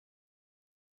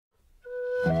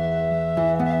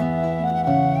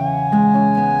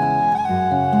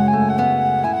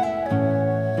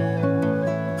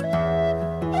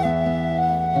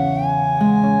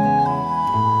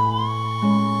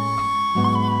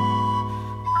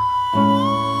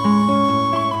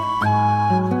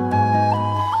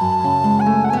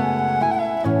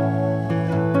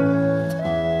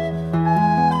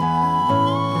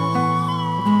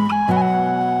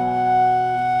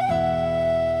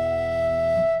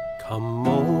Come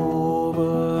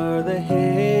over the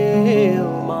hill,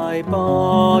 my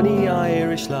bonny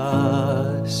Irish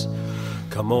lass.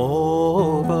 Come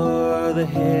over the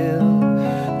hill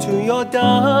to your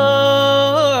darling.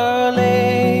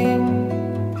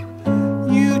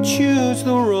 You choose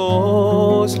the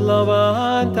rose, love,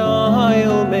 and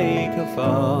I'll make a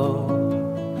vow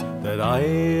that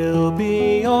I'll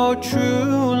be your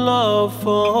true love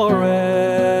forever.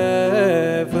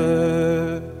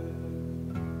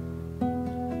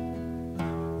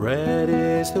 Red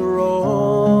is the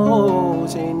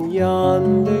rose in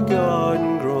yonder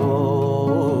garden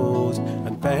grows,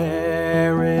 and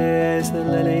fair is the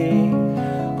lily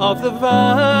of the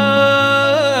valley.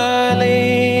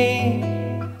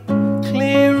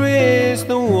 Clear is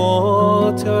the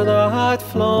water that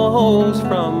flows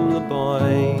from the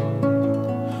Boyne,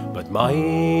 but my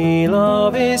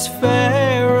love is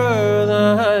fairer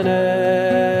than any.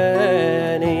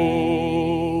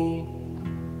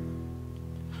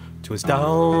 'Twas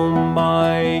down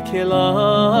by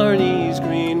Killarney's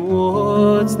green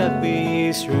woods that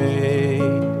we strayed.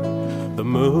 The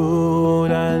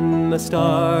moon and the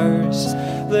stars,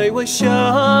 they were shining.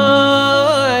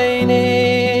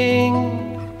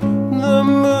 The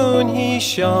moon, he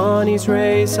shone his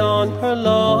rays on her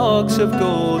locks of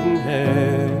golden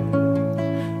hair,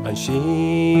 and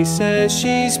she says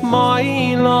she's my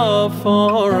love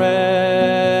forever.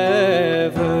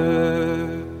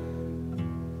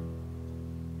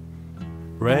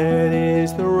 Red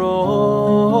is the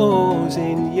rose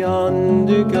in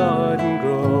yonder garden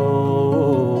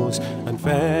grows, and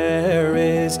fair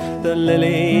is the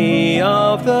lily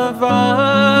of the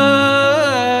valley.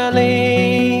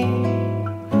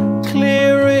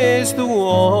 Clear is the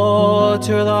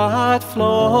water that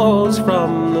flows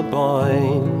from the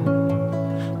Boyne,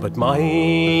 but my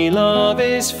love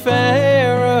is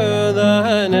fairer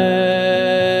than any.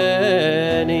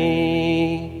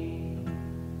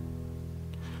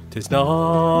 'Tis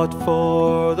not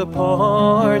for the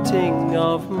parting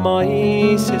of my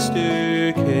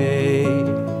sister Kay,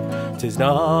 'tis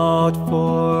not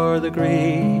for the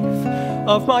grief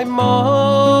of my mother,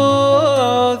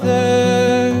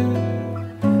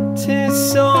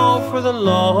 'tis all for the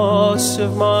loss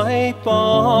of my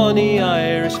bonny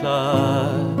Irish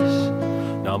lass.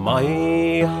 Now my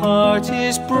heart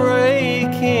is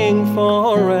breaking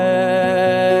forever.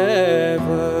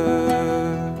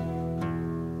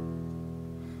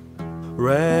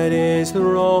 Red is the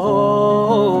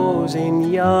rose in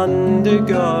yonder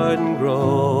garden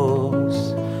grows,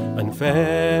 and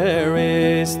fair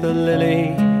is the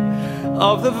lily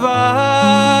of the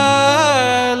valley.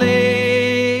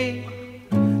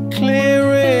 Clear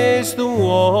is the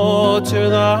water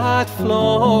that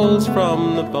flows from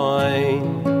the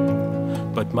Boyne,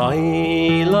 but my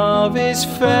love is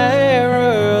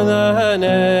fairer than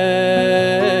any.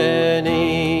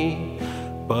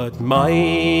 But my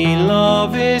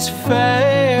love is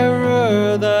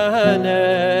fairer than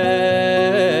any.